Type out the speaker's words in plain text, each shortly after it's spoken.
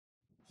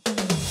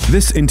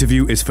This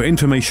interview is for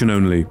information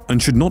only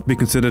and should not be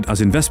considered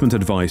as investment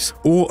advice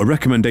or a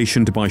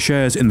recommendation to buy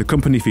shares in the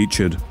company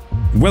featured.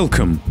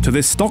 Welcome to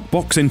this Stock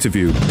Box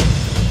interview.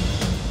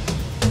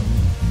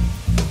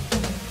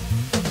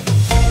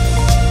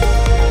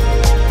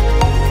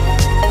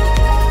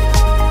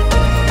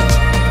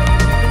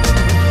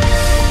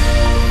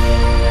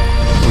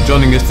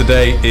 Joining us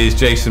today is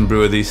Jason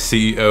Brewer, the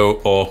CEO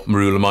of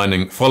Marula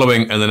Mining,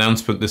 following an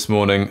announcement this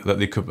morning that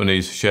the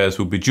company's shares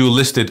will be dual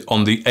listed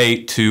on the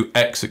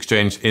A2X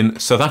exchange in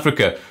South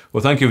Africa.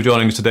 Well, thank you for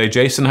joining us today,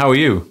 Jason. How are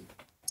you?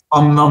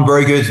 I'm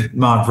very good,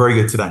 Mark. Very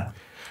good today.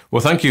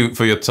 Well, thank you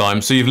for your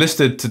time. So you've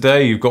listed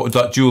today, you've got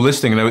that dual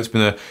listing. I know it's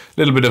been a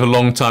little bit of a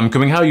long time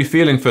coming. How are you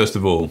feeling, first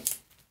of all?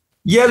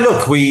 Yeah,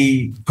 look,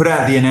 we put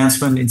out the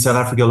announcement in South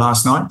Africa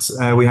last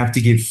night. We have to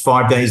give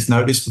 5 days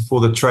notice before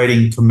the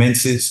trading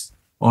commences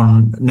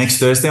on next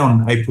Thursday,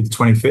 on April the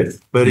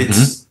 25th. But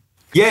it's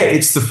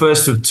the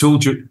first of two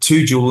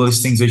dual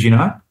listings, as you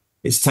know.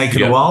 It's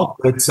taken a while,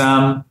 but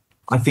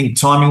I think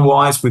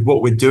timing-wise, with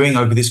what we're doing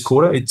over this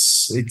quarter,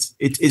 it's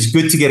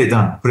good to get it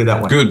done, put it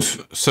that way. Good.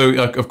 So,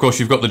 of course,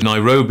 you've got the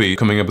Nairobi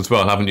coming up as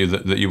well, haven't you,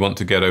 that you want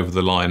to get over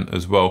the line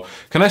as well.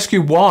 Can I ask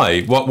you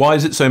why? Why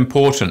is it so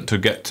important to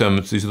get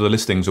these other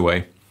listings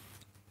away?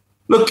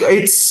 Look,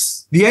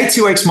 the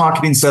A2X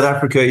market in South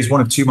Africa is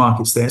one of two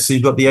markets there. So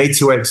you've got the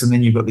A2X and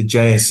then you've got the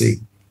JSE.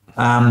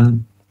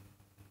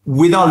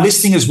 With our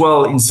listing as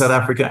well in South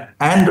Africa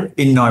and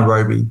in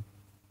Nairobi,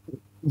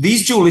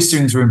 these dual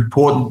listings are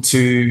important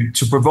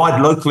to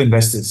provide local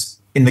investors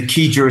in the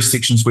key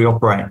jurisdictions we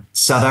operate,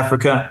 South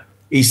Africa,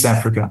 East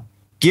Africa.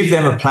 Give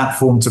them a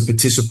platform to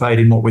participate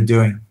in what we're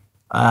doing.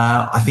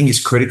 I think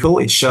it's critical.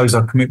 It shows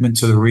our commitment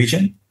to the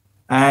region.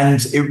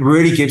 And it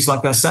really gives,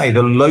 like I say,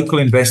 the local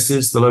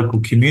investors, the local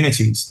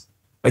communities,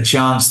 a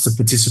chance to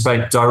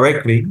participate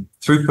directly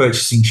through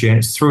purchasing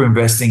shares, through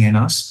investing in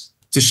us,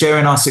 to share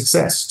in our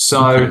success.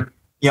 So,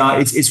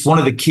 it's one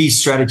of the key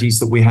strategies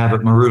that we have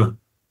at Marula.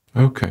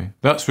 Okay,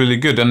 that's really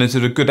good. And is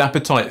it a good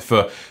appetite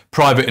for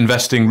private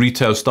investing,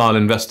 retail style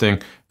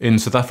investing in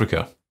South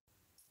Africa?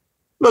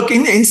 Look,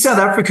 in South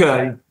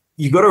Africa,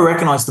 you've got to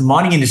recognize the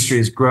mining industry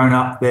has grown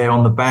up there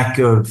on the back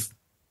of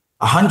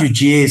 100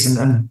 years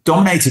and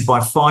dominated by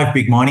 5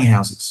 big mining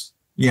houses,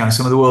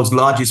 some of the world's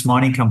largest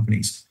mining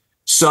companies.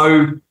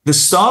 So the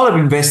style of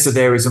investor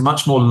there is a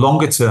much more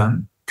longer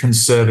term,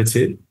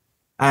 conservative,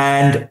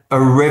 and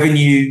a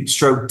revenue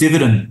stroke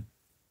dividend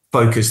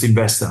focused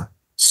investor.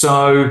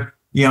 So,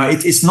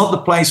 it's not the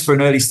place for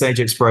an early stage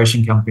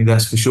exploration company,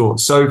 that's for sure.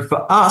 So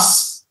for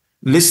us,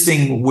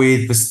 listing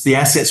with the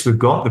assets we've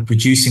got, the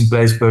producing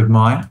Blazeberg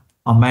mine,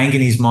 our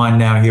manganese mine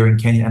now here in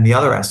Kenya, and the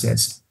other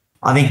assets,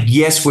 I think,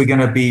 yes, we're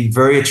going to be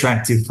very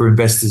attractive for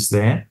investors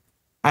there.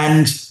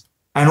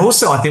 And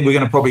also, I think we're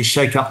going to probably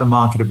shake up the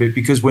market a bit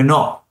because we're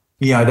not,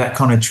 that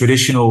kind of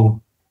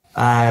traditional,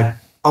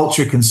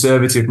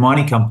 ultra-conservative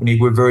mining company.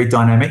 We're very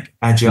dynamic,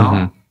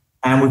 agile,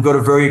 and we've got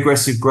a very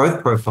aggressive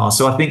growth profile.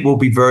 So I think we'll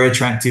be very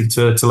attractive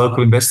to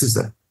local investors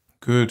there.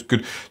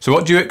 Good. So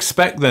what do you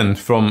expect then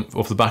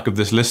off the back of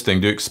this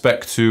listing? Do you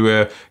expect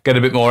to get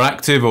a bit more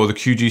active, or the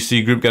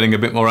QGC group getting a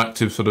bit more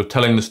active, sort of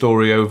telling the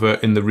story over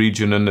in the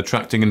region and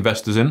attracting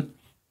investors in?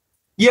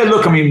 Yeah,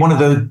 look, I mean, one of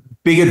the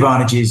big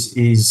advantages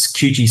is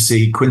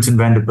QGC, Quinton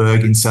van der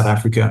Berg in South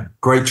Africa.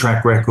 Great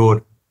track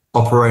record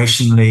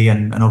operationally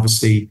and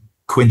obviously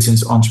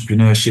Quinton's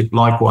entrepreneurship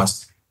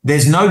likewise.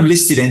 There's no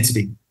listed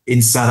entity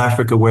in South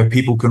Africa where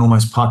people can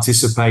almost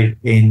participate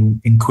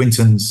in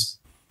Quinton's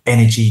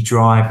energy,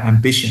 drive,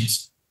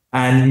 ambitions.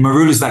 And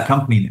Marula's that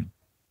company now.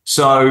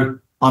 So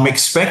I'm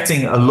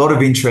expecting a lot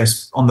of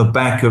interest on the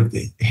back of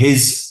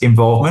his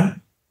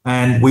involvement.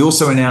 And we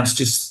also announced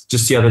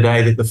just the other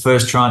day that the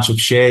first tranche of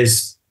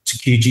shares to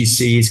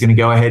QGC is going to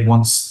go ahead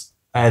once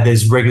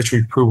there's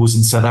regulatory approvals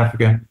in South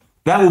Africa.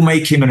 That will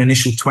make him an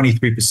initial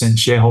 23%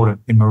 shareholder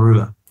in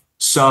Marula.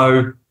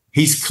 So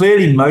he's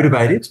clearly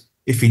motivated,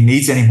 if he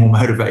needs any more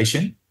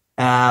motivation,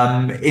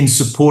 in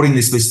supporting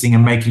this listing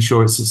and making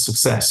sure it's a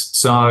success.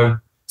 So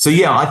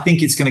yeah, I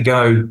think it's going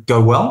to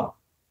go well.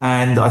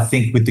 And I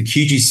think with the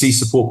QGC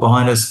support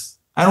behind us,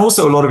 and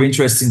also a lot of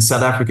interest in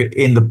South Africa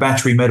in the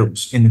battery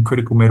metals, in the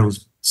critical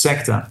metals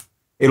sector,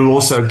 it'll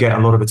also get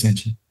a lot of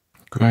attention.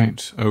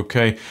 Great.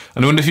 Okay.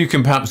 And I wonder if you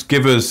can perhaps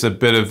give us a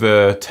bit of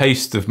a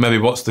taste of maybe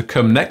what's to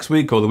come next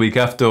week or the week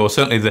after, or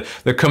certainly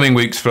the coming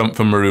weeks from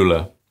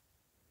Marula.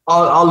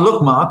 I'll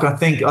look, Mark. I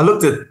think I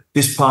looked at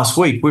this past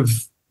week.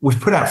 We've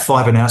put out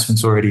 5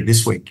 announcements already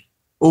this week,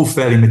 all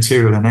fairly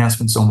material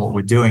announcements on what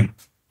we're doing.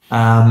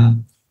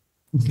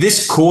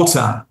 This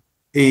quarter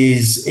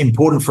is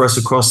important for us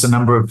across a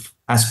number of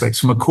aspects.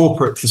 From a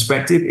corporate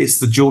perspective, it's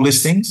the dual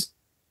listings,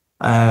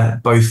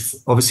 both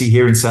obviously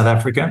here in South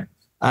Africa,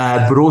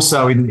 but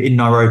also in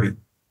Nairobi.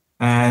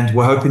 And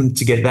we're hoping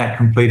to get that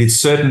completed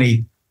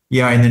certainly,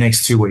 in the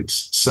next 2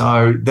 weeks.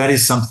 So that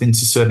is something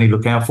to certainly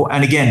look out for.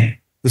 And again,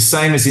 the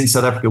same as in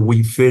South Africa,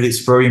 we feel it's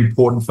very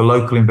important for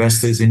local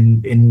investors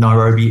in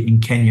Nairobi, in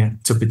Kenya,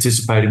 to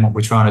participate in what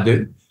we're trying to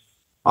do.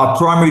 Our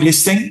primary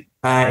listing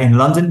in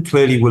London,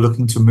 clearly we're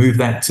looking to move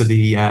that to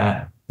the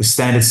the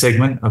standard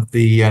segment of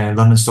the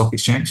London Stock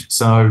Exchange.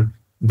 So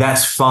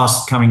that's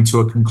fast coming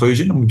to a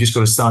conclusion, and we've just got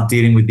to start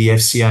dealing with the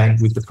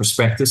FCA, with the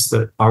prospectus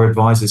that our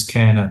advisors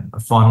are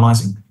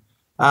finalising.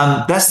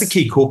 That's the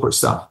key corporate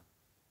stuff.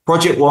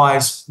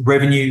 Project-wise,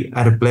 revenue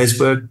out of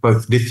Blesberg,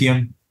 both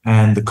lithium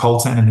and the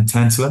coltan and the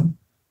tantalum.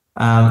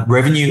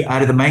 Revenue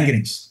out of the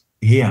manganese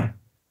here.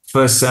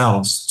 First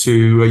sales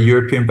to a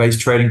European-based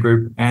trading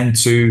group and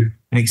to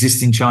an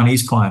existing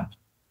Chinese client.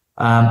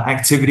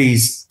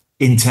 Activities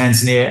in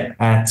Tanzania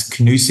at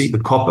Kanusi, the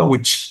copper,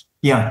 which,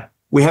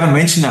 we haven't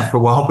mentioned that for a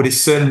while, but it's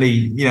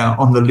certainly,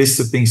 on the list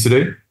of things to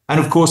do. And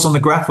of course, on the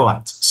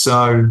graphite.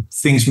 So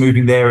things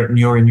moving there at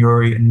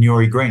Nyori and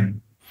Nyori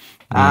Green.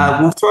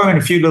 We'll throw in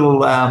a few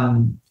little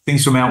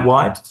things from out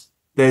wide.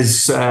 There's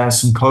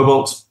some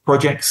cobalt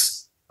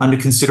projects under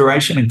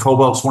consideration, and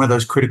cobalt's one of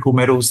those critical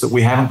metals that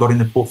we haven't got in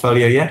the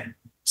portfolio yet.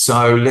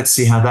 So let's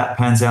see how that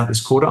pans out this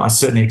quarter. I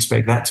certainly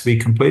expect that to be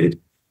completed.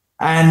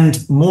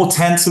 And more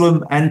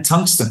tantalum and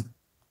tungsten.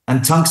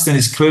 And tungsten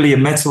is clearly a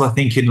metal, I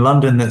think, in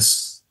London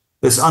that's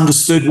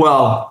understood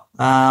well,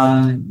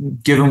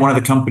 given one of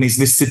the companies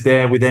listed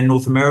there with their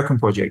North American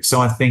project. So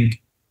I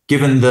think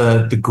given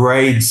the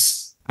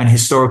grades and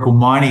historical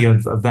mining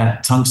of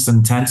that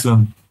tungsten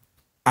tantalum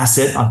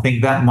asset, I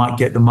think that might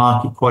get the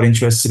market quite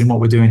interested in what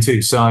we're doing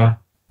too. So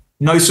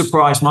no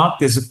surprise, Mark,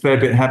 there's a fair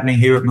bit happening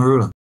here at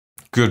Marula.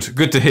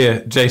 Good to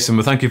hear, Jason.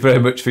 Well, thank you very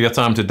much for your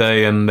time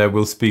today, and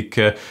we'll speak,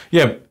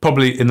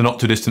 probably in the not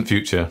too distant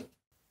future.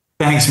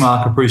 Thanks,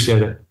 Mark.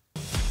 Appreciate it.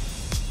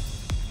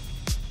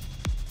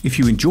 If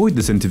you enjoyed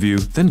this interview,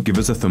 then give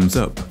us a thumbs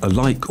up, a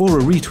like or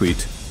a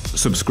retweet.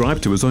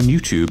 Subscribe to us on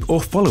YouTube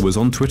or follow us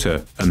on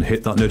Twitter, and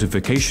hit that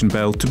notification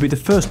bell to be the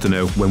first to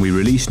know when we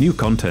release new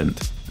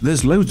content.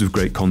 There's loads of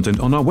great content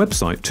on our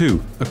website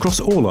too, across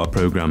all our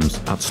programs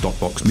at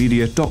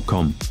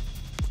stockboxmedia.com.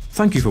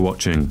 Thank you for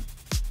watching.